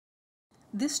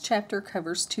This chapter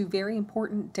covers two very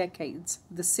important decades,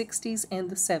 the 60s and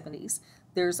the 70s.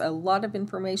 There's a lot of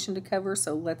information to cover,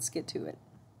 so let's get to it.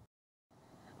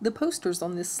 The posters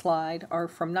on this slide are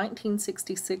from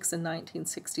 1966 and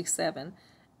 1967,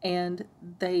 and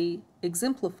they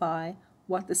exemplify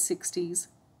what the 60s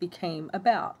became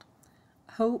about: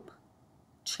 hope,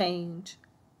 change,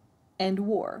 and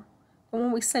war. And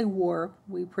when we say war,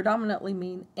 we predominantly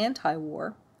mean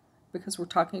anti-war, because we're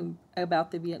talking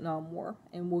about the Vietnam War,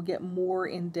 and we'll get more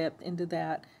in depth into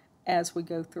that as we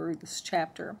go through this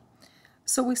chapter.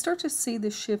 So we start to see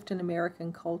the shift in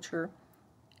American culture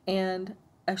and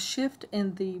a shift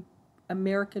in the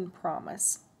American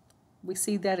promise. We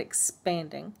see that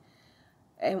expanding,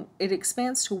 and it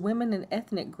expands to women and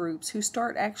ethnic groups who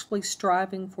start actually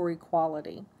striving for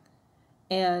equality.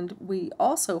 And we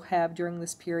also have, during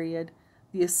this period,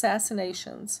 the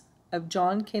assassinations of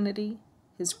John Kennedy,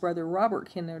 his brother Robert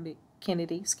Kennedy,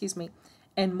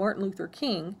 and Martin Luther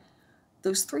King.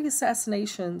 Those three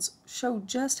assassinations show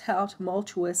just how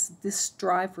tumultuous this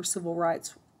strive for civil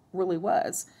rights really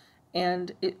was.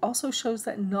 And it also shows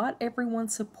that not everyone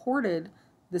supported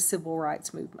the civil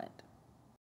rights movement.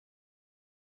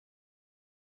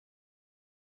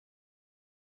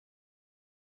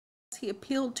 He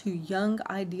appealed to young,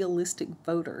 idealistic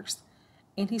voters,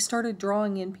 and he started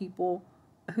drawing in people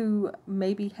who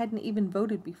maybe hadn't even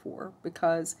voted before,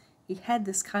 because he had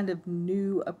this kind of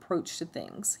new approach to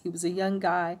things. He was a young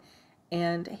guy,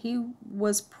 and he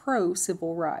was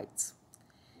pro-civil rights.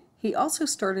 He also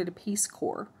started a Peace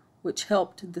Corps, which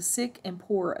helped the sick and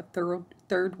poor of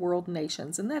third world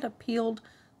nations, and that appealed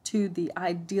to the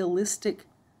idealistic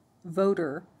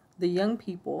voter, the young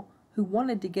people who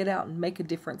wanted to get out and make a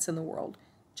difference in the world.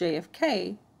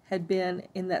 JFK had been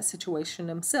in that situation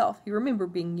himself. He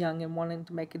remembered being young and wanting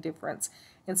to make a difference,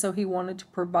 and so he wanted to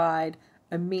provide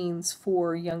a means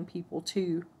for young people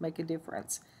to make a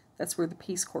difference. That's where the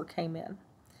Peace Corps came in.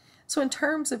 So in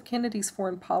terms of Kennedy's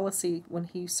foreign policy when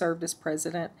he served as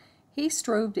president, he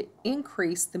strove to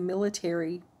increase the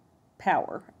military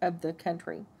power of the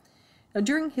country. Now,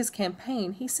 during his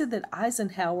campaign, he said that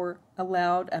Eisenhower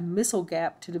allowed a missile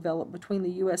gap to develop between the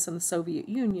U.S. and the Soviet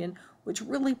Union, which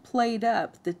really played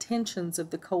up the tensions of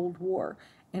the Cold War,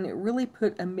 and it really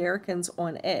put Americans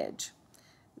on edge.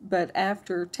 But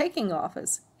after taking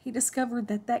office, he discovered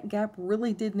that that gap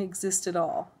really didn't exist at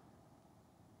all.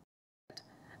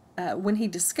 When he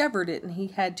discovered it and he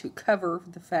had to cover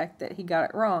the fact that he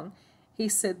got it wrong, he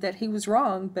said that he was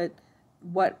wrong, but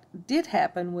what did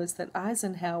happen was that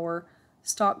Eisenhower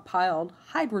stockpiled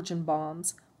hydrogen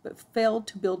bombs but failed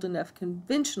to build enough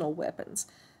conventional weapons.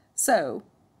 So,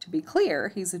 to be clear,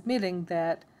 he's admitting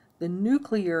that the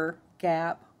nuclear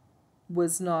gap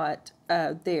was not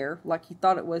there like he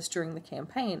thought it was during the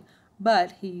campaign,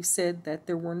 but he said that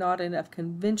there were not enough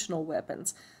conventional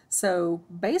weapons. So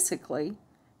basically,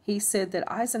 he said that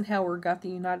Eisenhower got the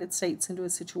United States into a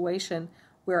situation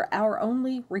where our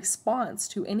only response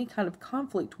to any kind of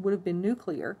conflict would have been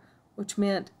nuclear, which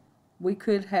meant we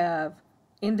could have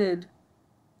ended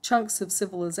chunks of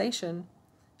civilization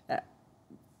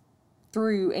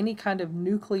through any kind of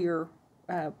nuclear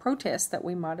protest that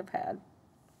we might have had.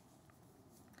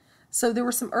 So there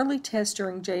were some early tests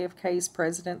during JFK's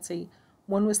presidency.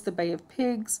 One was the Bay of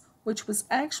Pigs, which was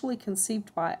actually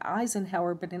conceived by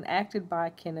Eisenhower but enacted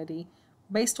by Kennedy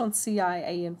based on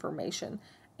CIA information.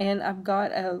 And I've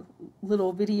got a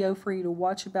little video for you to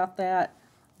watch about that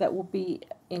will be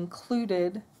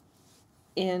included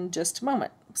in just a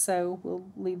moment. So we'll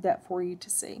leave that for you to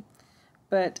see.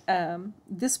 But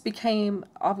this became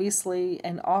obviously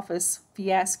an office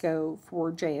fiasco for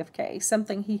JFK,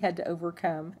 something he had to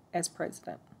overcome as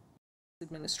president.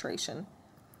 Administration.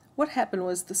 What happened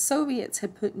was the Soviets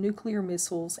had put nuclear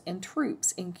missiles and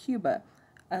troops in Cuba.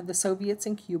 The Soviets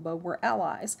and Cuba were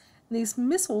allies. And these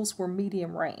missiles were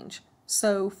medium range.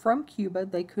 So from Cuba,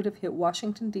 they could have hit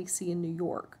Washington, D.C. and New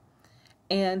York.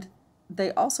 And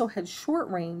they also had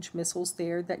short-range missiles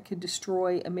there that could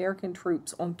destroy American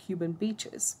troops on Cuban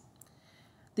beaches.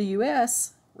 The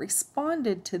U.S.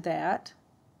 responded to that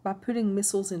by putting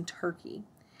missiles in Turkey,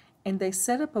 and they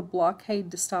set up a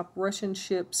blockade to stop Russian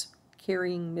ships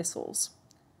carrying missiles.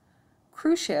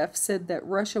 Khrushchev said that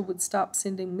Russia would stop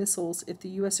sending missiles if the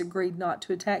U.S. agreed not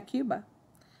to attack Cuba.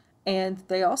 And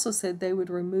they also said they would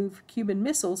remove Cuban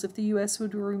missiles if the U.S.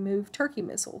 would remove Turkey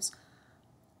missiles.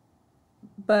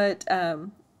 But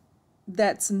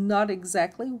that's not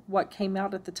exactly what came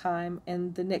out at the time,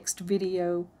 and the next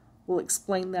video will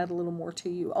explain that a little more to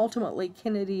you. Ultimately,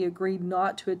 Kennedy agreed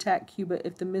not to attack Cuba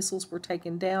if the missiles were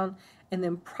taken down, and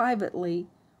then privately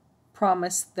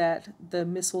promised that the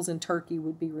missiles in Turkey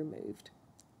would be removed.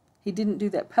 He didn't do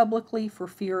that publicly for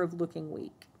fear of looking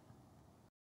weak.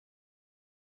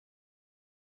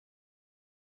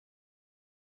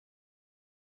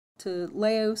 To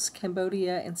Laos,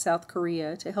 Cambodia, and South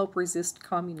Korea to help resist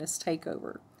communist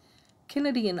takeover.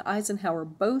 Kennedy and Eisenhower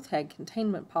both had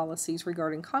containment policies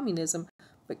regarding communism,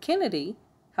 but Kennedy,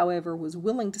 however, was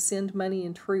willing to send money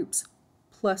and troops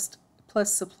plus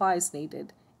supplies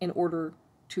needed in order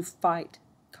to fight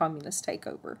communist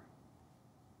takeover.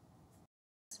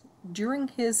 During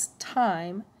his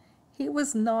time, he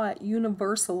was not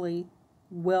universally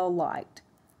well liked.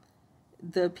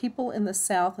 The people in the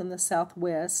South and the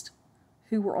Southwest,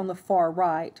 who were on the far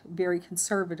right, very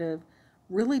conservative,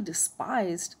 really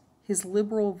despised his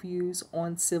liberal views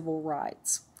on civil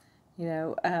rights.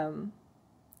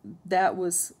 That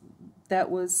was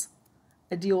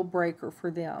a deal breaker for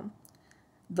them.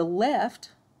 The left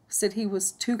said he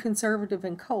was too conservative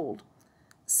and cold,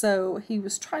 so he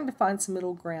was trying to find some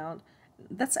middle ground.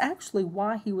 That's actually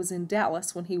why he was in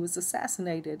Dallas when he was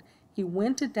assassinated. He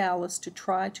went to Dallas to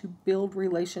try to build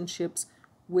relationships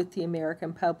with the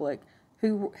American public,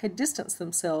 who had distanced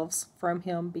themselves from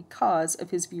him because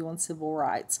of his view on civil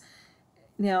rights.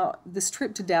 Now, this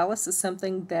trip to Dallas is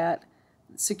something that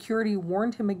security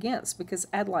warned him against because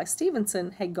Adlai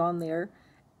Stevenson had gone there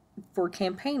for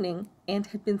campaigning and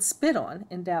had been spit on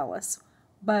in Dallas.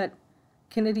 But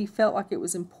Kennedy felt like it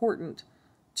was important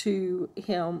to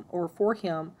him, or for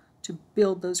him, to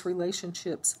build those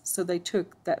relationships, so they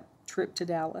took that trip to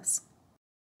Dallas.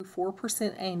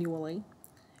 4% annually,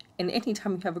 and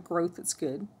anytime you have a growth, it's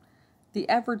good. The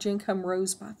average income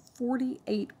rose by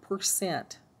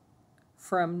 48%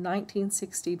 from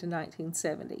 1960 to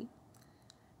 1970.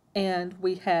 And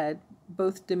we had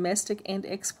both domestic and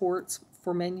exports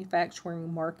for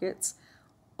manufacturing markets.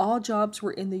 All jobs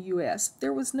were in the U.S.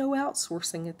 There was no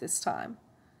outsourcing at this time.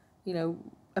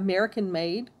 American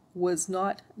made was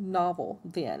not novel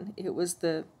then. It was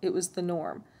the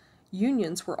norm.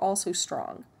 Unions were also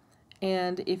strong.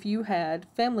 And if you had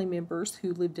family members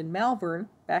who lived in Malvern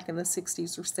back in the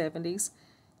 60s or 70s,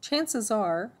 chances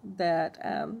are that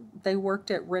they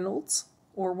worked at Reynolds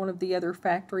or one of the other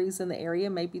factories in the area,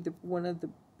 maybe one of the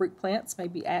brick plants,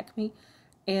 maybe Acme.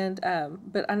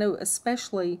 But I know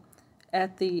especially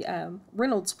at the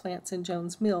Reynolds plants in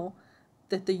Jones Mill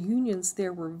that the unions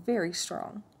there were very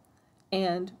strong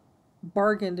and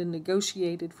bargained and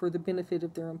negotiated for the benefit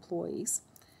of their employees.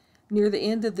 Near the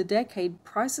end of the decade,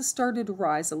 prices started to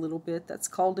rise a little bit. That's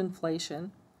called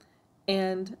inflation.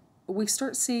 And we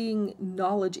start seeing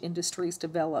knowledge industries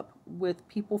develop with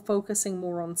people focusing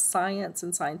more on science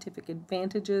and scientific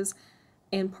advantages.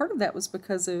 And part of that was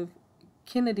because of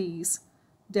Kennedy's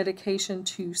dedication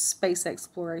to space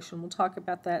exploration. We'll talk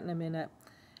about that in a minute.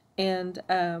 And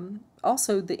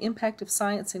also the impact of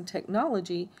science and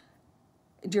technology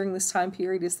during this time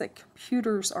period is that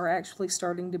computers are actually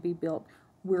starting to be built.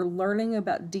 We're learning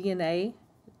about DNA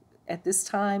at this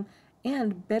time,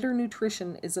 and better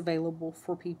nutrition is available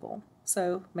for people.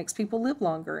 So it makes people live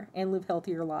longer and live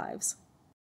healthier lives.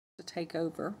 To take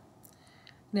over.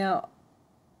 Now,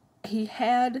 he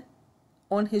had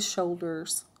on his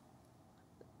shoulders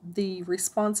the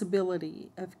responsibility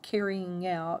of carrying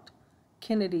out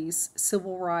Kennedy's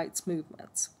civil rights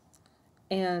movements,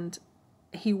 and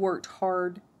he worked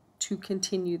hard to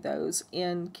continue those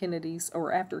in Kennedy's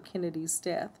or after Kennedy's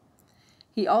death.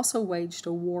 He also waged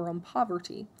a war on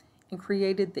poverty and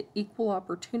created the Equal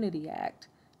Opportunity Act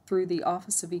through the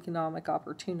Office of Economic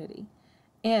Opportunity.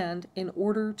 And in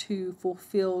order to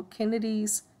fulfill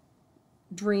Kennedy's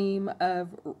dream of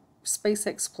space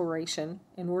exploration,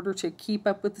 in order to keep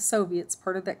up with the Soviets,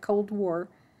 part of that Cold War,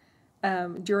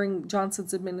 during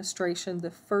Johnson's administration,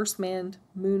 the first manned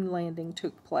moon landing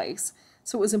took place.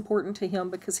 So it was important to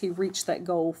him because he reached that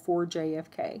goal for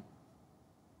JFK.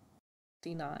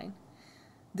 59.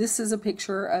 This is a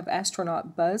picture of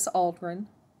astronaut Buzz Aldrin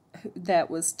that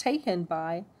was taken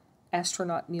by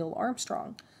astronaut Neil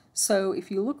Armstrong. So if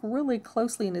you look really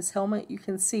closely in his helmet, you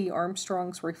can see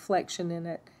Armstrong's reflection in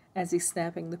it as he's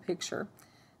snapping the picture.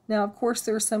 Now, of course,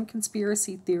 there are some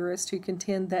conspiracy theorists who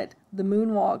contend that the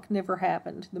moonwalk never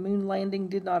happened. The moon landing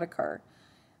did not occur.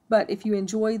 But if you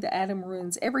enjoy the Adam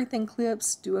Ruins Everything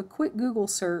clips, do a quick Google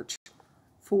search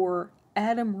for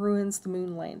Adam Ruins the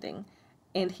Moon Landing,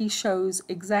 and he shows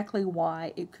exactly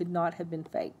why it could not have been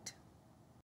faked.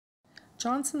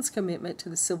 Johnson's commitment to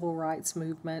the civil rights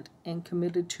movement and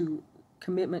commitment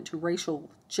to racial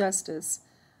justice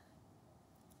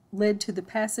led to the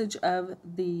passage of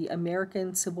the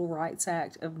American Civil Rights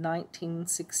Act of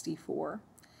 1964.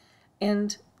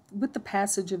 And with the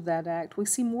passage of that act, we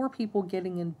see more people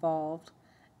getting involved,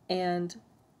 and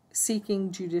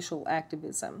seeking judicial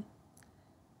activism.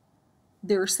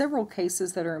 There are several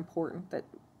cases that are important that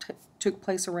took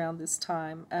place around this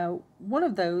time. One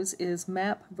of those is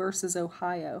Mapp versus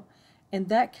Ohio, and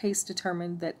that case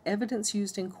determined that evidence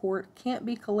used in court can't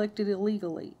be collected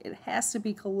illegally. It has to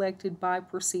be collected by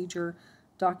procedure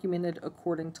documented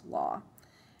according to law.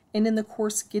 And in the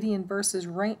course Gideon versus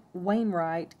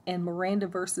Wainwright and Miranda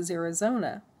versus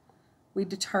Arizona, we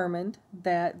determined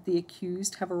that the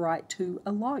accused have a right to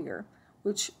a lawyer,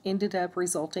 which ended up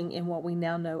resulting in what we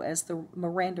now know as the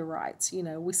Miranda rights. You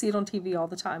know, we see it on TV all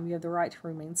the time. You have the right to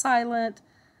remain silent.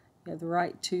 You have the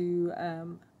right to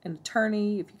an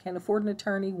attorney. If you can't afford an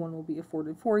attorney, one will be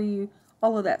afforded for you.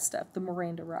 All of that stuff, the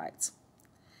Miranda rights.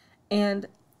 And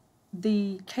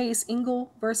the case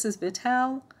Engel versus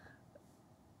Vital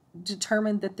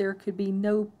determined that there could be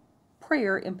no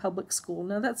prayer in public school.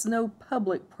 Now, that's no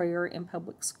public prayer in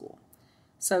public school.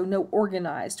 So no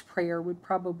organized prayer would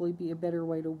probably be a better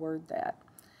way to word that.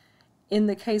 In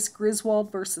the case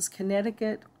Griswold versus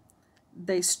Connecticut,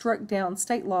 they struck down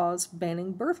state laws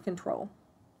banning birth control.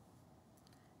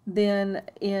 Then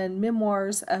in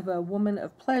Memoirs of a Woman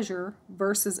of Pleasure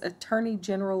versus Attorney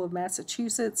General of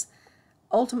Massachusetts,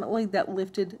 ultimately that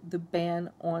lifted the ban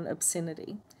on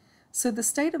obscenity. So the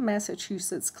state of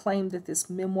Massachusetts claimed that this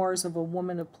Memoirs of a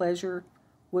Woman of Pleasure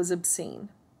was obscene.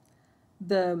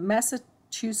 The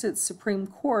Massachusetts Supreme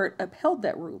Court upheld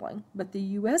that ruling, but the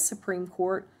U.S. Supreme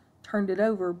Court turned it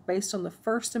over based on the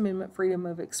First Amendment freedom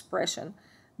of expression.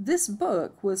 This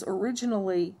book was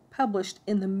originally published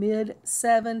in the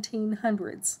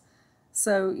mid-1700s.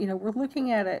 So, you know, we're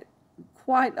looking at it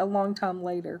quite a long time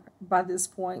later by this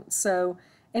point. So,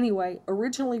 anyway,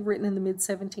 originally written in the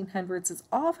mid-1700s, it's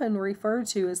often referred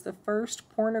to as the first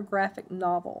pornographic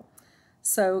novel.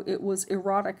 So, it was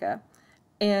erotica.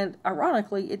 And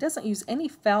ironically, it doesn't use any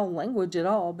foul language at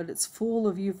all, but it's full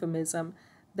of euphemism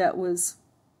that was,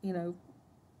 you know,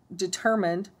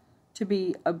 determined to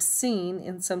be obscene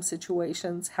in some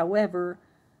situations. However,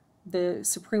 the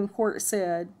Supreme Court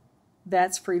said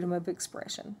that's freedom of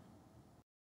expression.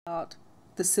 About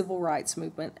the civil rights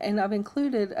movement, and I've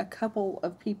included a couple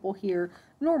of people here.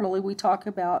 Normally we talk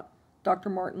about Dr.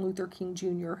 Martin Luther King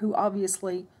Jr., who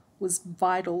obviously was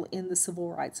vital in the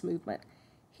civil rights movement.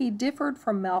 He differed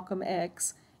from Malcolm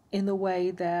X in the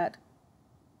way that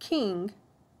King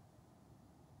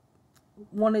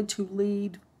wanted to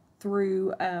lead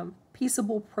through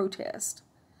peaceable protest,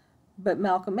 but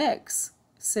Malcolm X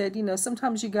said, you know,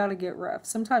 sometimes you got to get rough,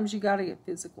 sometimes you got to get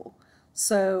physical.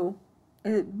 So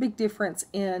a big difference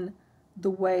in the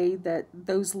way that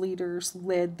those leaders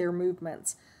led their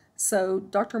movements. So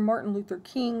Dr. Martin Luther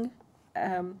King,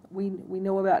 we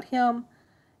know about him.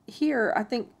 Here, I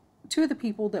think two of the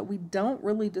people that we don't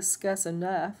really discuss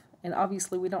enough, and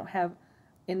obviously we don't have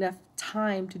enough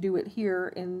time to do it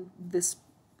here in this,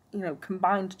 you know,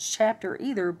 combined chapter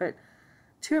either, but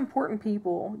two important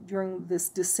people during this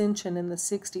dissension in the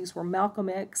 60s were Malcolm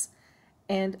X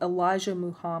and Elijah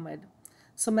Muhammad.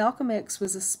 So Malcolm X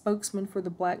was a spokesman for the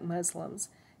black Muslims.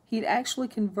 He'd actually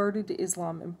converted to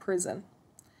Islam in prison.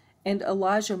 And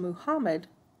Elijah Muhammad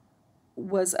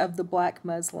was of the black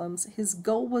Muslims. His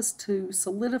goal was to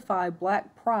solidify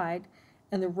black pride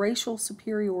and the racial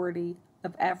superiority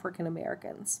of African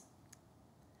Americans.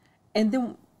 And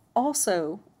then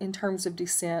also, in terms of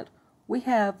dissent, we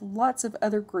have lots of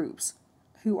other groups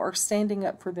who are standing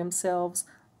up for themselves,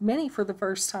 many for the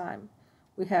first time.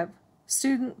 We have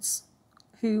students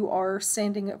who are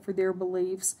standing up for their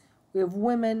beliefs. We have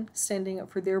women standing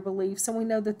up for their beliefs, and we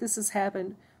know that this has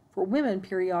happened for women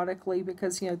periodically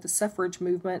because, you know, the suffrage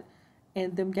movement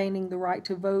and them gaining the right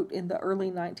to vote in the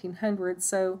early 1900s.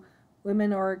 So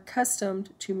women are accustomed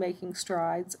to making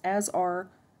strides, as are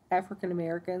African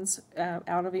Americans,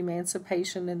 out of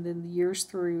emancipation and then the years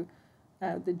through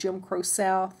the Jim Crow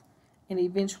South and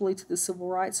eventually to the Civil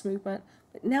Rights Movement.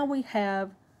 But now we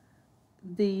have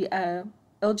the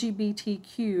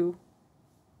LGBTQ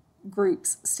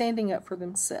groups standing up for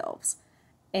themselves,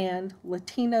 and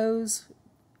Latinos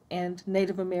and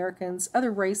Native Americans,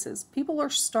 other races. People are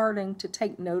starting to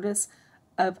take notice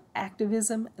of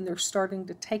activism, and they're starting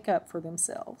to take up for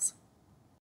themselves.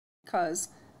 Because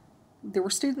there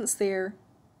were students there,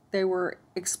 they were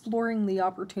exploring the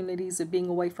opportunities of being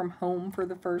away from home for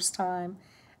the first time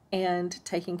and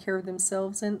taking care of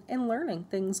themselves and learning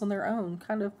things on their own,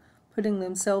 kind of putting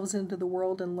themselves into the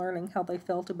world and learning how they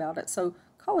felt about it. So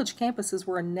college campuses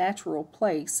were a natural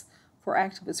place for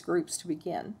activist groups to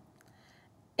begin.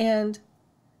 And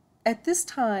at this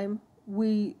time,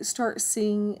 we start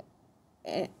seeing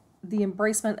the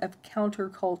embracement of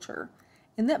counterculture.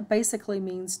 And that basically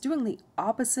means doing the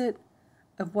opposite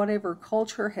of whatever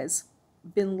culture has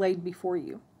been laid before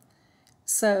you.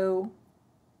 So,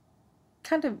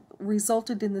 kind of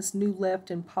resulted in this new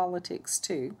left in politics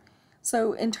too.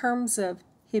 So, in terms of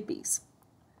hippies,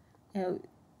 you know,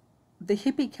 the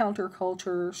hippie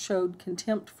counterculture showed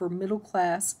contempt for middle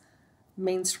class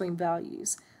mainstream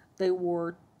values. They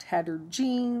wore tattered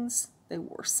jeans, they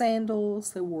wore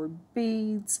sandals, they wore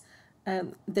beads.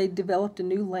 They developed a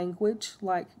new language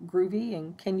like groovy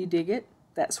and can you dig it,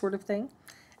 that sort of thing.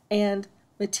 And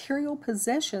material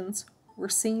possessions were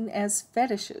seen as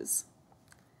fetishes.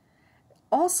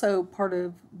 Also, part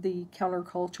of the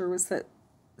counterculture was that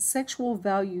sexual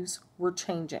values were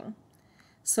changing.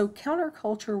 So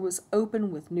counterculture was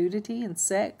open with nudity and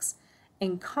sex,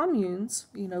 and communes,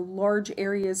 large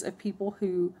areas of people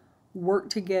who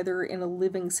worked together in a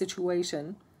living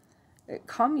situation.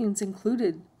 Communes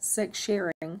included sex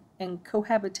sharing, and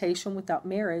cohabitation without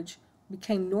marriage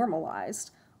became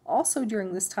normalized. Also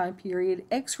during this time period,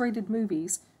 X-rated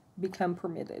movies become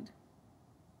permitted.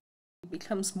 It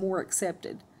becomes more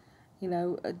accepted.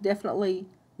 Definitely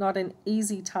not an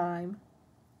easy time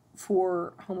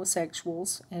for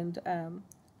homosexuals, and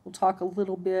we'll talk a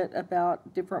little bit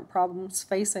about different problems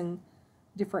facing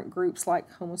different groups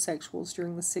like homosexuals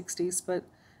during the 60s, but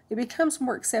it becomes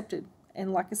more accepted.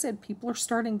 And like I said, people are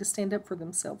starting to stand up for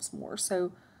themselves more.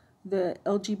 So the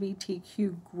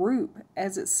LGBTQ group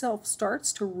as itself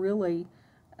starts to really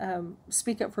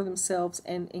speak up for themselves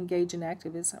and engage in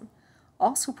activism.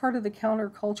 Also part of the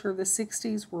counterculture of the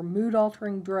 60s were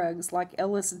mood-altering drugs like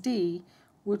LSD,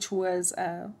 which was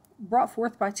brought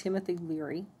forth by Timothy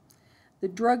Leary. The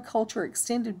drug culture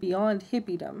extended beyond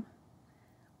hippiedom.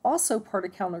 Also part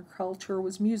of counterculture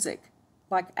was music,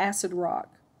 like acid rock.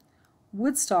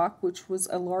 Woodstock, which was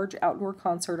a large outdoor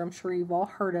concert, I'm sure you've all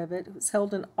heard of it. It was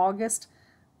held in August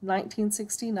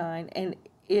 1969, and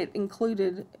it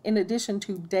included, in addition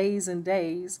to days and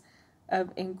days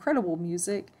of incredible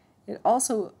music, it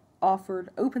also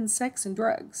offered open sex and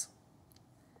drugs.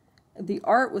 The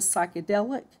art was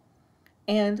psychedelic,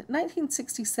 and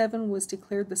 1967 was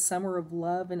declared the Summer of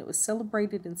Love, and it was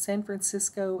celebrated in San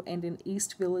Francisco and in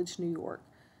East Village, New York.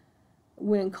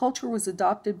 When culture was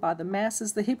adopted by the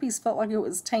masses, the hippies felt like it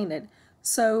was tainted.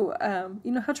 So,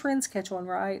 you know how trends catch on,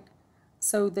 right?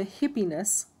 So the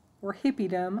hippiness, or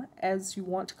hippiedom, as you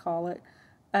want to call it,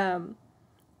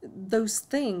 those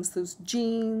things, those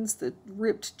jeans, the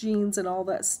ripped jeans and all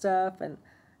that stuff, and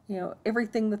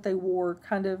everything that they wore,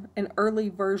 kind of an early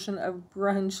version of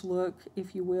grunge look,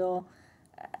 if you will.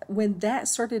 When that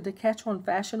started to catch on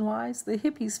fashion-wise, the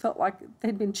hippies felt like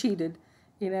they'd been cheated,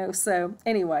 So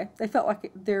anyway, they felt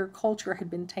like their culture had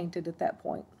been tainted at that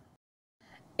point.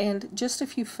 And just a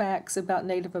few facts about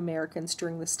Native Americans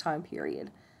during this time period.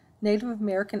 Native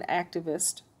American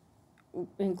activists,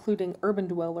 including urban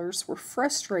dwellers, were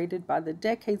frustrated by the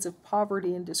decades of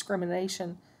poverty and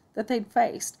discrimination that they'd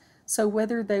faced. So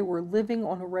whether they were living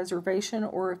on a reservation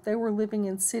or if they were living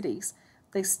in cities,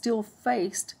 they still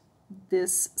faced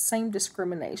this same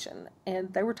discrimination,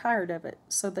 and they were tired of it.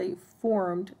 So they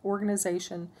formed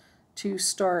organization to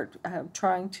start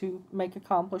trying to make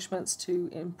accomplishments to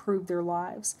improve their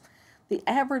lives. The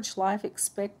average life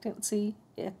expectancy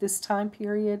at this time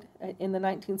period in the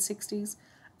 1960s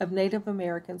of Native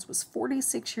Americans was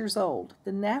 46 years old.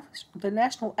 The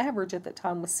national average at that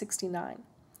time was 69.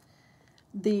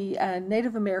 The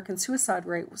Native American suicide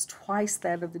rate was twice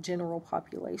that of the general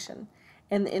population,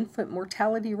 and the infant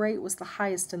mortality rate was the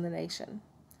highest in the nation.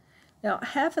 Now,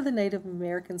 half of the Native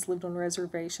Americans lived on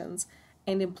reservations,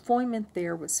 and unemployment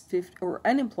there was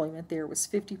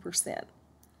 50%.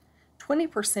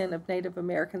 20% of Native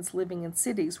Americans living in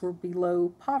cities were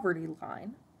below poverty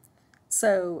line.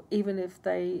 So even if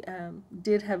they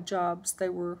did have jobs, they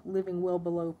were living well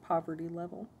below poverty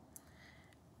level.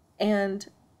 And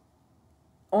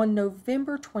on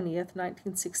November 20th,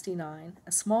 1969,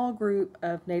 a small group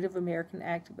of Native American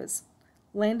activists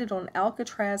landed on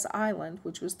Alcatraz Island,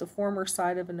 which was the former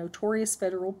site of a notorious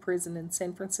federal prison in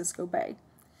San Francisco Bay.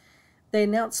 They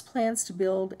announced plans to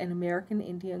build an American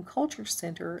Indian Culture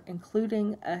Center,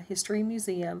 including a history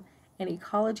museum, an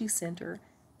ecology center,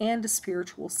 and a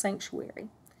spiritual sanctuary.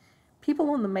 People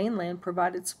on the mainland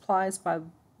provided supplies by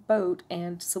boat,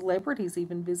 and celebrities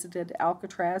even visited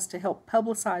Alcatraz to help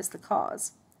publicize the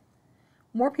cause.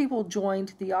 More people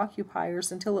joined the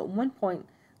occupiers until at one point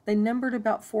they numbered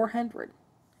about 400.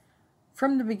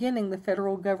 From the beginning, the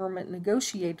federal government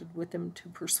negotiated with them to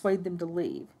persuade them to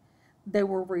leave. They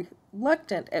were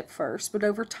reluctant at first, but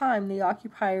over time the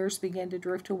occupiers began to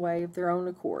drift away of their own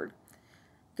accord.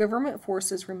 Government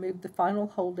forces removed the final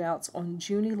holdouts on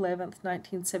June 11,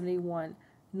 1971,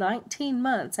 19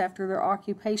 months after their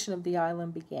occupation of the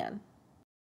island began.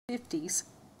 The 50s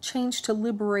changed to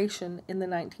liberation in the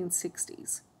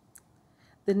 1960s.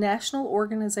 The National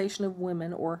Organization of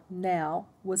Women, or NOW,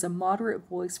 was a moderate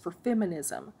voice for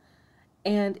feminism,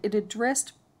 and it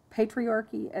addressed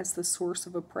patriarchy as the source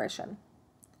of oppression.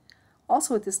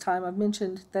 Also at this time, I've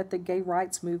mentioned that the gay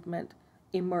rights movement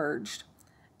emerged,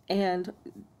 and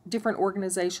different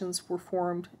organizations were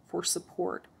formed for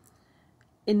support.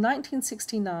 In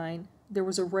 1969, there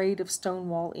was a raid of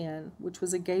Stonewall Inn, which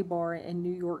was a gay bar in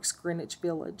New York's Greenwich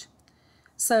Village.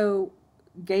 So,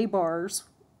 gay bars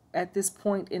at this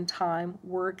point in time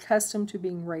were accustomed to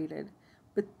being raided,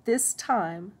 but this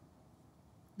time,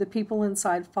 the people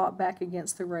inside fought back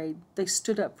against the raid. They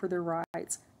stood up for their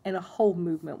rights, and a whole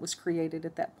movement was created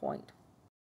at that point.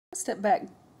 Let's step back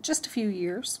just a few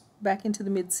years, back into the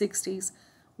mid-60s,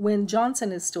 when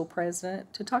Johnson is still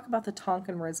president, to talk about the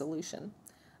Tonkin Resolution.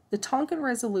 The Tonkin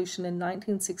Resolution in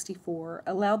 1964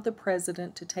 allowed the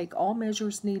president to take all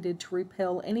measures needed to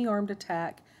repel any armed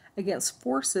attack against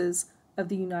forces of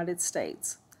the United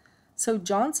States. So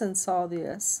Johnson saw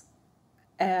this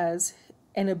as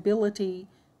an ability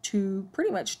to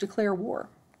pretty much declare war.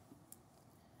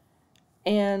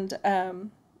 And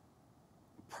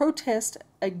protest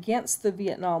against the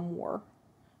Vietnam War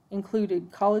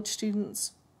included college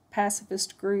students,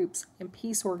 pacifist groups, and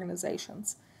peace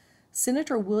organizations.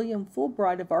 Senator William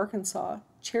Fulbright of Arkansas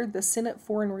chaired the Senate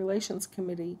Foreign Relations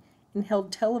Committee and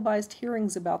held televised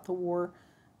hearings about the war,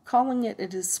 calling it a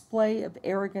display of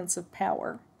arrogance of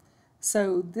power.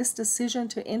 So this decision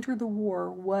to enter the war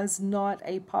was not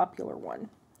a popular one.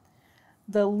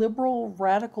 The liberal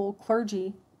radical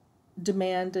clergy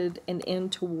demanded an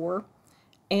end to war,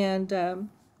 and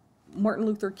Martin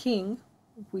Luther King,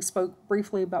 we spoke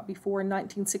briefly about before, in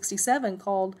 1967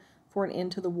 called for an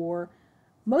end to the war.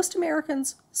 Most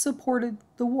Americans supported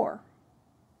the war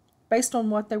based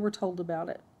on what they were told about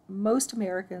it. Most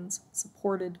Americans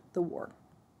supported the war.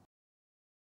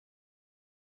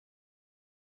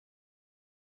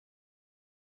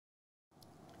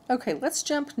 Okay, let's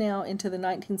jump now into the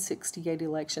 1968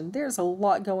 election. There's a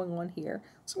lot going on here,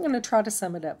 so I'm going to try to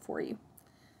sum it up for you.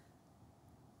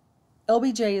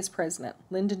 LBJ is president,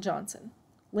 Lyndon Johnson.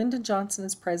 Lyndon Johnson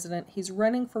is president. He's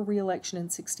running for re-election in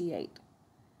 68.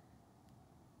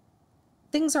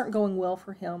 Things aren't going well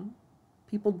for him.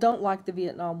 People don't like the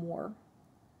Vietnam War.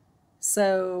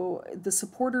 So the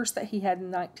supporters that he had in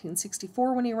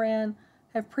 1964 when he ran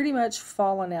have pretty much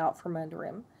fallen out from under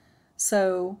him.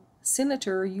 So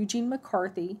Senator Eugene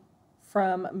McCarthy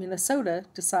from Minnesota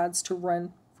decides to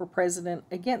run for president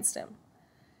against him.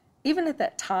 Even at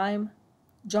that time,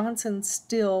 Johnson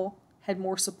still had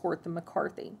more support than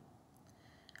McCarthy.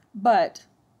 But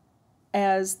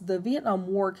as the Vietnam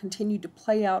War continued to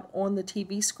play out on the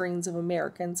TV screens of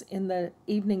Americans in the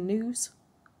evening news,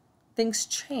 things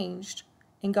changed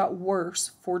and got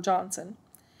worse for Johnson.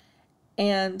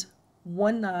 And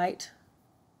one night,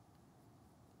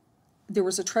 there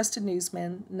was a trusted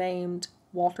newsman named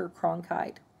Walter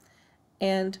Cronkite,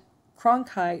 and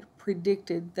Cronkite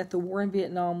predicted that the war in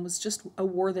Vietnam was just a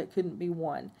war that couldn't be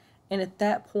won. And at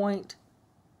that point,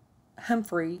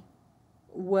 Humphrey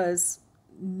was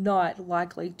not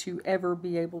likely to ever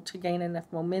be able to gain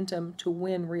enough momentum to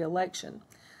win re-election.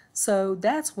 So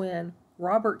that's when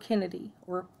Robert Kennedy,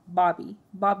 or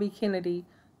Bobby Kennedy,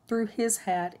 threw his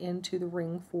hat into the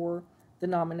ring for the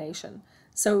nomination.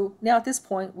 So now at this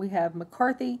point we have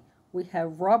McCarthy, we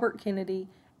have Robert Kennedy,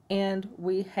 and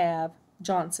we have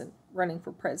Johnson running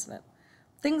for president.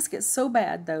 Things get so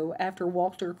bad, though, after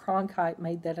Walter Cronkite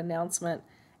made that announcement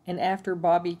and after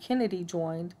Bobby Kennedy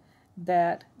joined,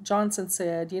 that Johnson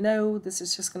said, you know, this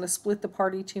is just going to split the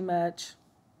party too much.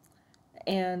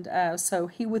 And so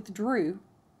he withdrew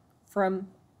from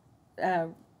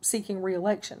seeking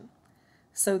re-election.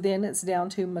 So then it's down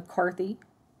to McCarthy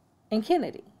and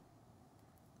Kennedy.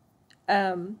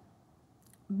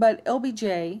 But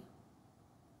LBJ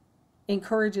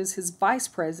encourages his vice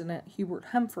president, Hubert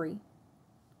Humphrey,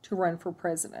 to run for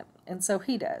president, and so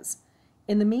he does.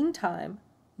 In the meantime,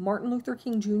 Martin Luther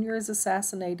King Jr. is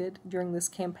assassinated during this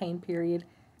campaign period,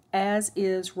 as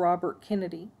is Robert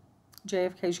Kennedy,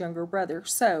 JFK's younger brother.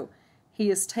 So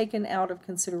he is taken out of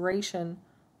consideration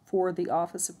for the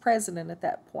office of president at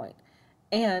that point.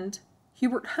 And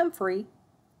Hubert Humphrey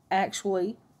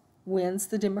actually wins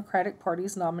the Democratic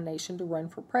Party's nomination to run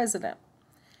for president.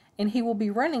 And he will be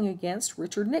running against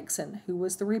Richard Nixon, who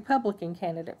was the Republican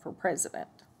candidate for president.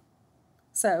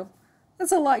 So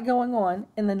there's a lot going on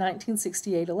in the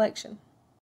 1968 election.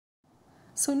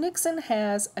 So Nixon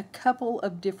has a couple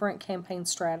of different campaign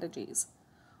strategies.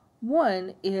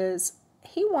 One is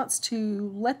he wants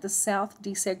to let the South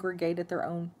desegregate at their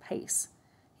own pace.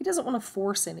 He doesn't want to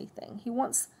force anything. He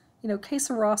wants, que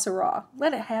sera, sera.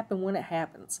 Let it happen when it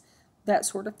happens, that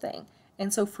sort of thing.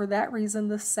 And so for that reason,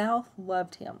 the South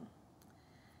loved him.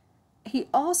 He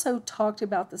also talked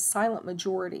about the silent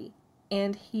majority,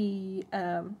 and he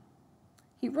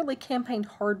really campaigned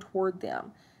hard toward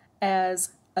them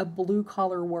as a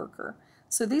blue-collar worker.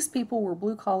 So these people were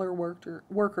blue-collar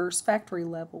workers,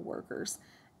 factory-level workers,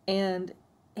 and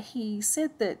he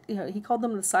said that he called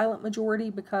them the silent majority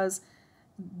because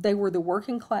they were the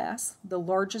working class, the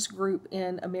largest group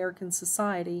in American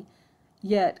society,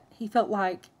 yet he felt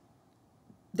like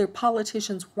their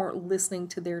politicians weren't listening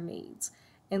to their needs.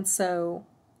 And so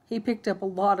he picked up a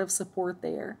lot of support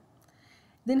there.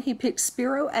 Then he picked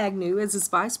Spiro Agnew as his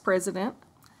vice president,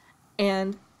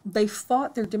 and they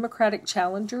fought their Democratic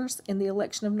challengers in the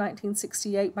election of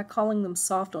 1968 by calling them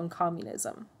soft on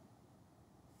communism.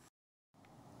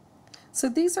 So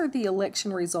these are the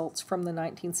election results from the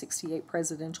 1968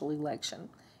 presidential election.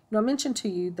 I mentioned to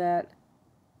you that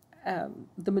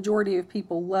the majority of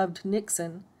people loved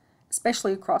Nixon,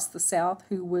 especially across the South,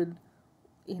 who would,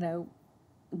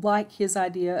 like his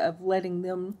idea of letting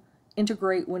them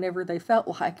integrate whenever they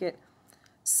felt like it.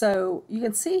 So you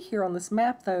can see here on this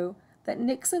map, though, that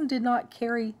Nixon did not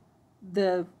carry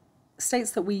the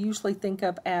states that we usually think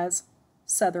of as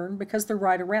Southern because they're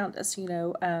right around us.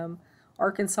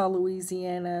 Arkansas,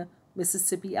 Louisiana,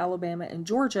 Mississippi, Alabama, and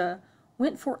Georgia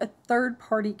went for a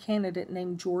third-party candidate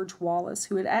named George Wallace,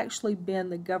 who had actually been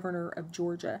the governor of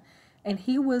Georgia. And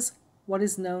he was what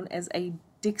is known as a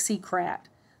Dixiecrat.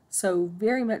 So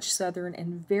very much Southern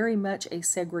and very much a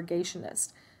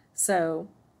segregationist. So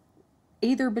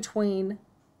either between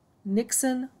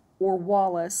Nixon or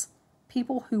Wallace,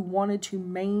 people who wanted to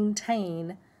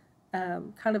maintain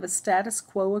kind of a status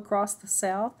quo across the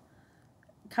South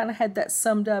kind of had that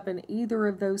summed up in either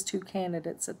of those two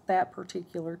candidates at that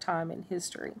particular time in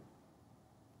history.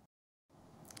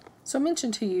 So I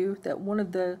mentioned to you that one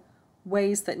of the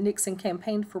ways that Nixon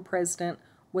campaigned for president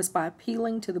was by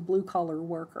appealing to the blue-collar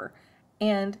worker.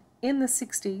 And in the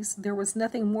 60s, there was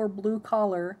nothing more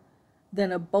blue-collar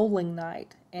than a bowling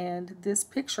night. And this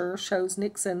picture shows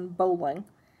Nixon bowling.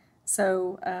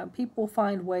 So people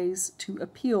find ways to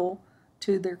appeal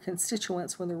to their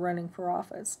constituents when they're running for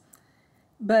office.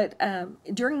 But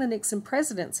during the Nixon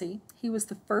presidency, he was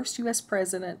the first U.S.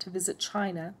 president to visit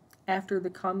China after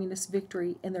the communist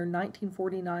victory in their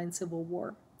 1949 Civil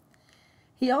War.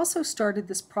 He also started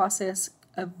this process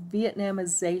of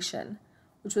Vietnamization,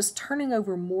 which was turning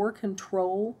over more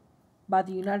control by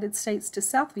the United States to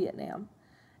South Vietnam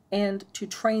and to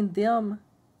train them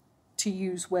to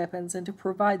use weapons and to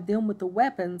provide them with the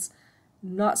weapons,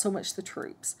 not so much the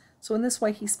troops. So in this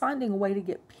way, he's finding a way to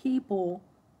get people,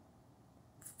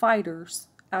 fighters,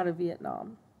 out of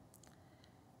Vietnam.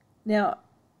 Now,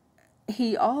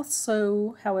 he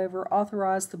also, however,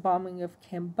 authorized the bombing of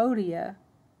Cambodia,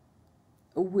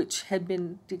 which had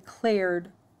been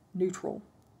declared neutral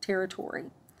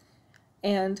territory.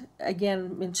 And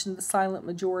again, mentioned the silent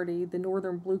majority, the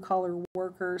northern blue-collar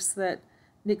workers that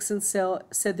Nixon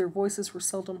said their voices were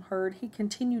seldom heard. He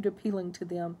continued appealing to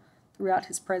them throughout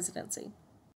his presidency.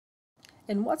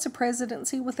 And what's a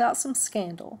presidency without some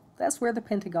scandal? That's where the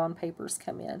Pentagon Papers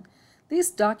come in.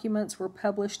 These documents were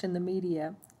published in the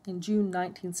media in June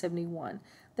 1971.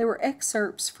 They were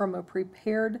excerpts from a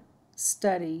prepared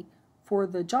study for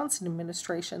the Johnson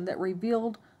administration that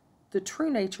revealed the true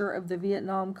nature of the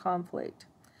Vietnam conflict.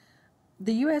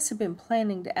 The U.S. had been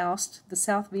planning to oust the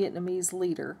South Vietnamese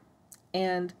leader,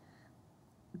 and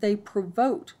they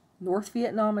provoked North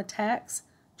Vietnam attacks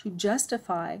to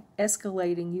justify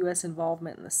escalating U.S.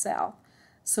 involvement in the South.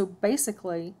 So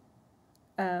basically,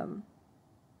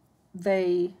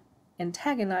 they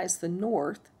antagonized the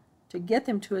North to get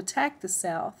them to attack the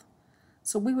South,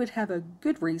 so we would have a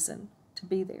good reason to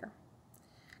be there.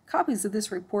 Copies of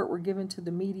this report were given to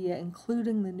the media,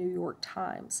 including the New York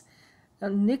Times. Now,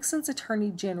 Nixon's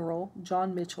Attorney General,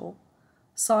 John Mitchell,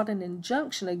 sought an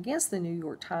injunction against the New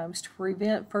York Times to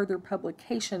prevent further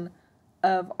publication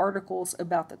of articles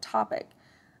about the topic.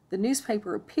 The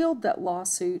newspaper appealed that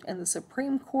lawsuit, and the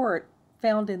Supreme Court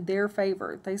found in their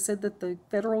favor. They said that the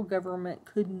federal government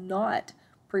could not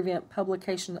prevent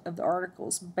publication of the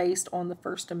articles based on the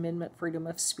First Amendment freedom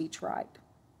of speech right.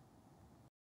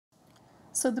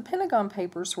 So the Pentagon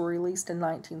Papers were released in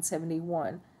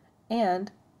 1971,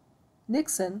 and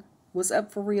Nixon was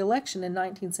up for re-election in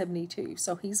 1972.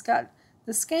 So he's got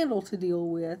the scandal to deal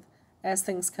with as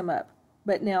things come up.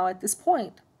 But now at this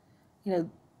point,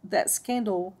 that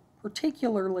scandal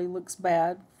particularly looks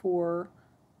bad for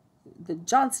the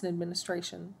Johnson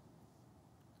administration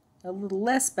a little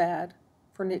less bad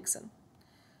for Nixon.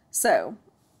 So,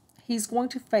 he's going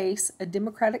to face a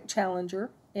Democratic challenger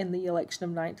in the election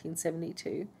of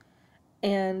 1972,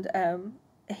 and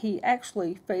he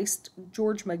actually faced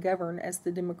George McGovern as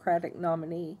the Democratic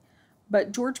nominee.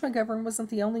 But George McGovern wasn't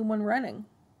the only one running.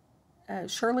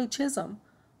 Shirley Chisholm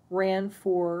ran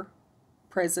for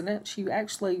president. She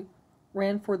actually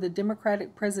ran for the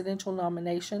Democratic presidential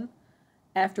nomination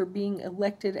after being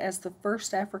elected as the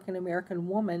first African American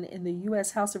woman in the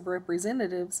U.S. House of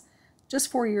Representatives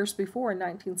just 4 years before in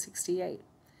 1968.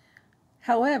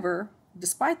 However,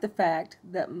 despite the fact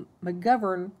that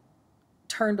McGovern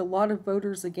turned a lot of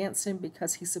voters against him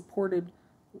because he supported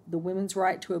the women's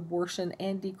right to abortion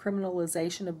and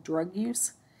decriminalization of drug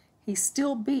use, he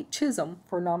still beat Chisholm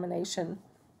for nomination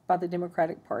by the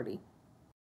Democratic Party.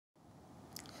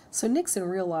 So Nixon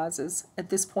realizes at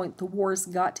this point the war's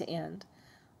got to end,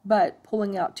 but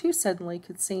pulling out too suddenly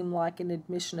could seem like an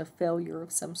admission of failure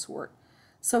of some sort.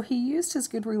 So he used his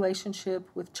good relationship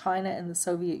with China and the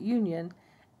Soviet Union,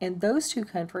 and those two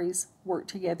countries worked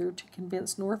together to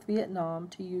convince North Vietnam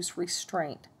to use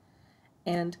restraint.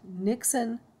 And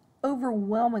Nixon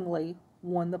overwhelmingly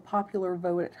won the popular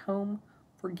vote at home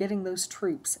for getting those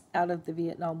troops out of the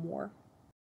Vietnam War.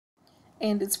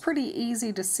 And it's pretty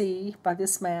easy to see by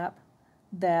this map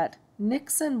that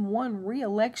Nixon won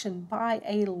re-election by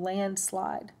a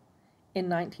landslide in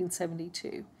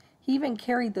 1972. He even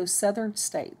carried those southern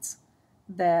states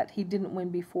that he didn't win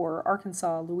before: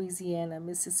 Arkansas, Louisiana,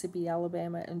 Mississippi,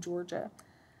 Alabama, and Georgia.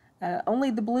 Only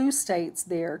the blue states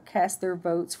there cast their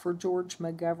votes for George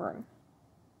McGovern.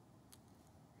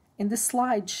 And this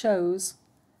slide shows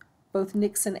both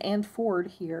Nixon and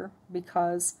Ford here,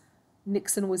 because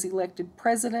Nixon was elected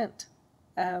president,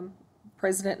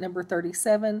 president number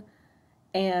 37,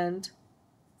 and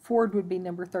Ford would be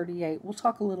number 38. We'll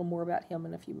talk a little more about him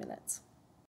in a few minutes.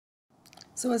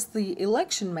 So as the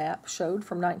election map showed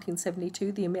from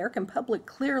 1972, the American public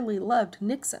clearly loved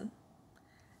Nixon.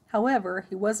 However,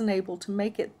 he wasn't able to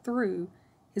make it through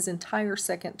his entire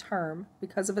second term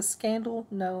because of a scandal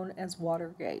known as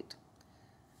Watergate.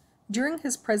 During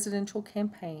his presidential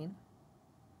campaign,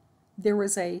 there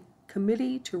was a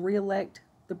committee to re-elect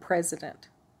the president.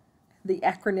 The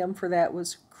acronym for that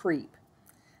was CREEP.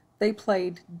 They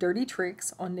played dirty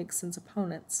tricks on Nixon's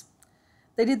opponents.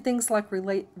 They did things like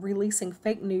releasing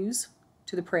fake news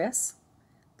to the press.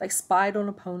 They spied on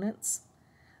opponents.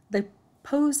 They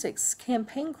posed as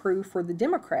campaign crew for the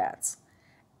Democrats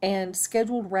and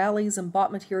scheduled rallies and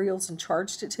bought materials and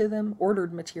charged it to them,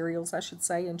 ordered materials, I should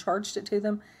say, and charged it to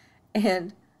them.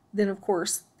 And then, of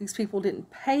course, these people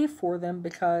didn't pay for them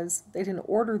because they didn't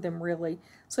order them really.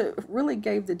 So it really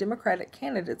gave the Democratic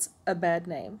candidates a bad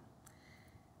name.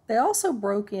 They also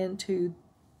broke into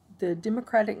the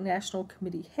Democratic National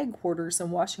Committee headquarters in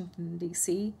Washington,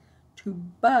 D.C. to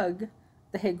bug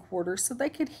the headquarters so they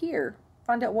could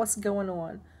find out what's going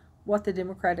on, what the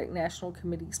Democratic National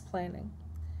Committee is planning.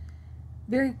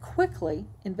 Very quickly,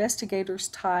 investigators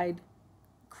tied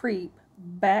CREEP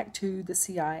back to the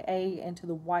CIA and to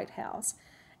the White House,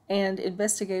 and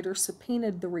investigators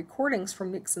subpoenaed the recordings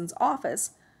from Nixon's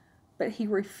office, but he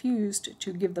refused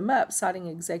to give them up, citing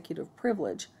executive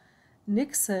privilege.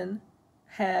 Nixon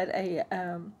had a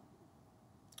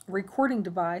recording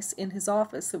device in his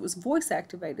office that was voice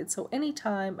activated, so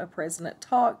anytime a president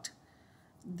talked,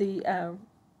 the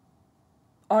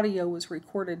audio was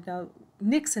recorded. Now,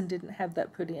 Nixon didn't have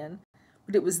that put in,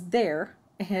 but it was there,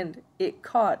 and it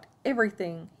caught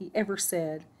everything he ever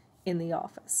said in the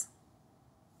office.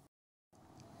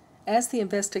 As the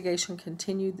investigation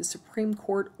continued, the Supreme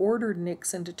Court ordered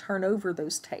Nixon to turn over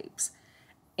those tapes,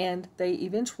 and they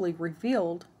eventually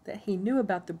revealed that he knew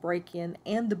about the break-in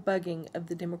and the bugging of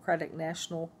the Democratic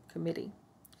National Committee.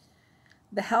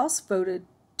 The House voted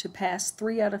to pass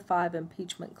 3 out of 5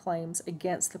 impeachment claims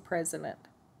against the president.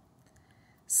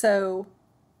 So,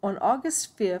 on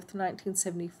August 5th,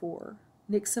 1974,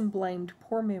 Nixon blamed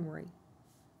poor memory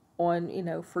on,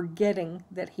 forgetting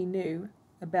that he knew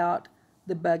about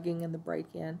the bugging and the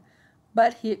break-in,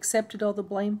 but he accepted all the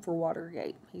blame for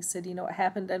Watergate. He said, it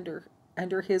happened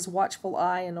under his watchful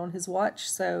eye and on his watch,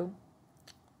 so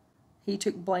he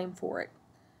took blame for it.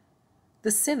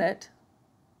 The Senate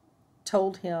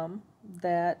told him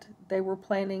that they were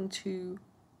planning to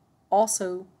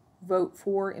also vote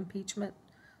for impeachment.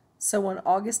 So on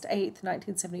August 8th,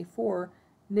 1974,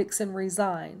 Nixon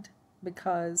resigned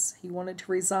because he wanted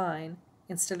to resign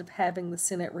instead of having the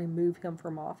Senate remove him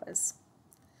from office.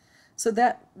 So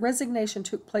that resignation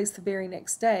took place the very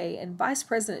next day, and Vice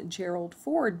President Gerald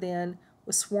Ford then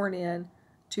was sworn in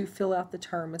to fill out the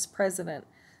term as president.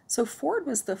 So Ford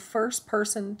was the first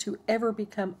person to ever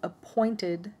become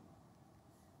appointed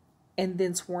and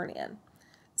then sworn in.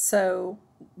 So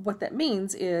what that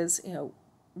means is,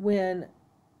 when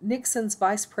Nixon's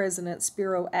vice president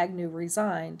Spiro Agnew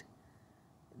resigned,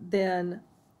 then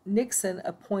Nixon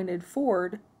appointed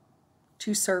Ford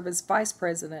to serve as vice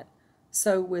president.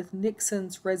 So with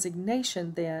Nixon's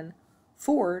resignation then,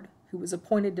 Ford, who was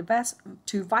appointed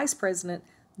to vice president,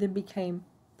 then became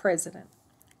president.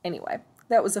 Anyway,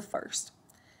 that was a first.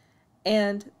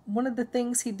 And one of the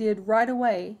things he did right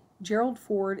away, Gerald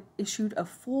Ford issued a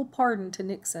full pardon to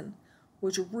Nixon,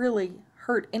 which really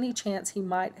hurt any chance he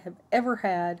might have ever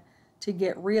had to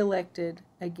get reelected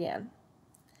again.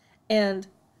 And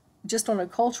just on a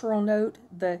cultural note,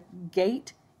 the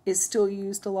gate is still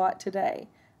used a lot today.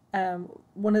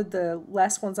 One of the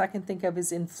last ones I can think of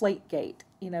is Inflategate,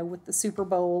 with the Super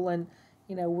Bowl and,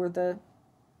 where the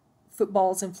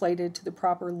football's inflated to the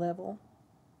proper level.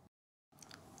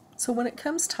 So when it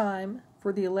comes time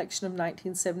for the election of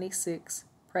 1976,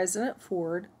 President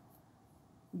Ford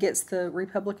gets the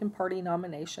Republican Party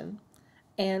nomination,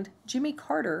 and Jimmy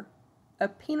Carter, a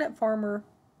peanut farmer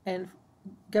and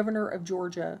governor of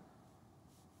Georgia,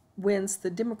 wins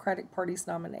the Democratic Party's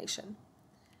nomination.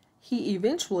 He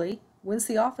eventually wins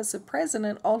the office of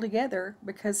president altogether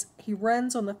because he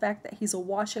runs on the fact that he's a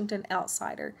Washington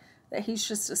outsider, that he's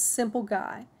just a simple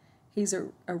guy. He's a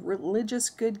religious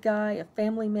good guy, a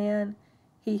family man.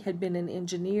 He had been an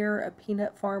engineer, a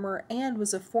peanut farmer, and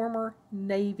was a former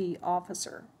Navy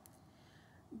officer.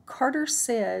 Carter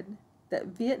said that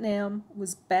Vietnam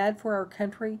was bad for our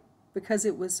country because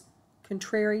it was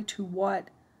contrary to what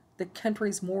the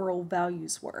country's moral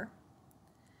values were.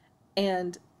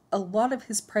 And a lot of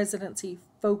his presidency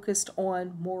focused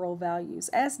on moral values,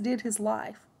 as did his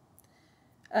life.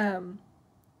 In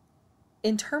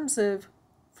terms of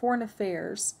foreign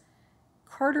affairs,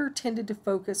 Carter tended to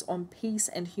focus on peace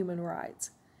and human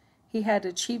rights. He had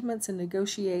achievements in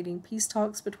negotiating peace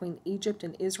talks between Egypt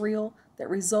and Israel that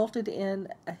resulted in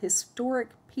a historic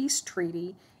peace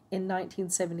treaty in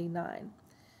 1979.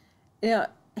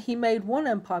 He made one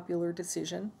unpopular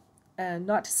decision,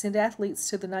 not to send athletes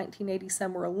to the 1980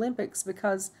 Summer Olympics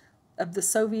because of the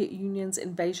Soviet Union's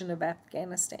invasion of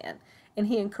Afghanistan, and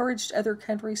he encouraged other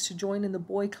countries to join in the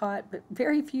boycott, but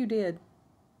very few did.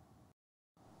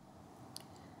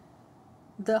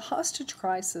 The hostage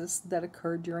crisis that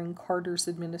occurred during Carter's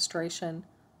administration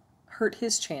hurt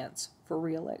his chance for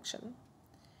re-election.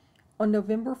 On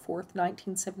November 4th,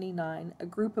 1979, a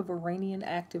group of Iranian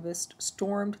activists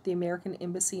stormed the American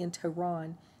embassy in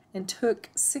Tehran and took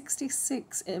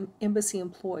 66 embassy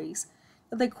employees.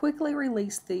 They quickly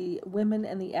released the women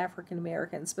and the African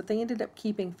Americans, but they ended up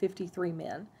keeping 53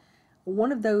 men.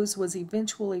 One of those was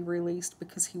eventually released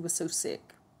because he was so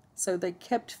sick. So they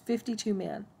kept 52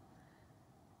 men.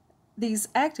 These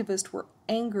activists were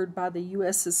angered by the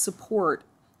U.S.'s support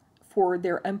for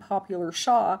their unpopular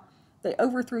Shah. They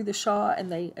overthrew the Shah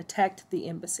and they attacked the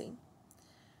embassy.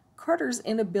 Carter's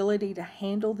inability to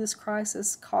handle this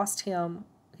crisis cost him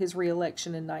his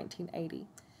re-election in 1980.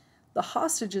 The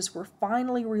hostages were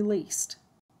finally released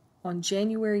on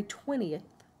January 20th,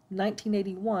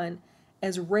 1981,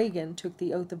 as Reagan took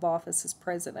the oath of office as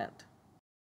president.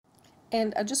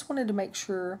 And I just wanted to make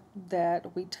sure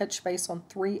that we touch base on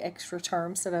 3 extra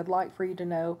terms that I'd like for you to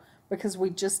know because we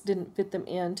just didn't fit them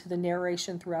into the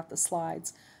narration throughout the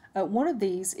slides. One of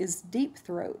these is Deep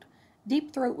Throat.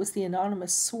 Deep Throat was the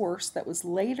anonymous source that was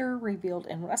later revealed,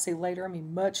 and when I say later, I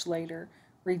mean much later,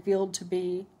 revealed to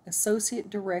be Associate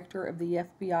Director of the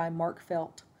FBI, Mark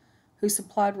Felt, who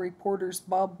supplied reporters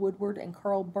Bob Woodward and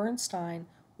Carl Bernstein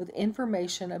with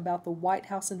information about the White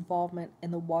House involvement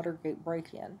in the Watergate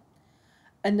break-in.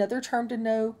 Another term to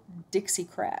know,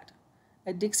 Dixiecrat.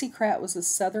 A Dixiecrat was a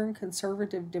Southern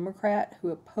conservative Democrat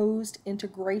who opposed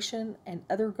integration and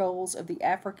other goals of the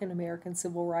African American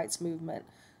civil rights movement.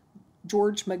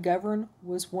 George McGovern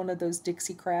was one of those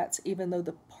Dixiecrats, even though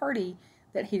the party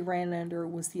that he ran under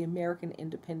was the American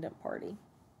Independent Party.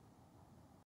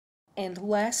 And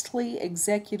lastly,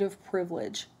 executive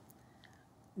privilege.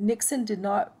 Nixon did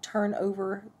not turn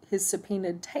over his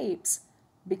subpoenaed tapes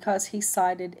because he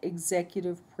cited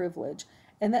executive privilege,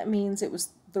 and that means it was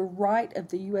the right of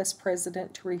the U.S.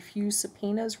 president to refuse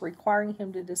subpoenas requiring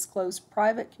him to disclose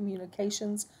private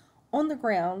communications on the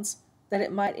grounds that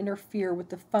it might interfere with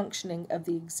the functioning of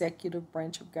the executive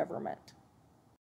branch of government.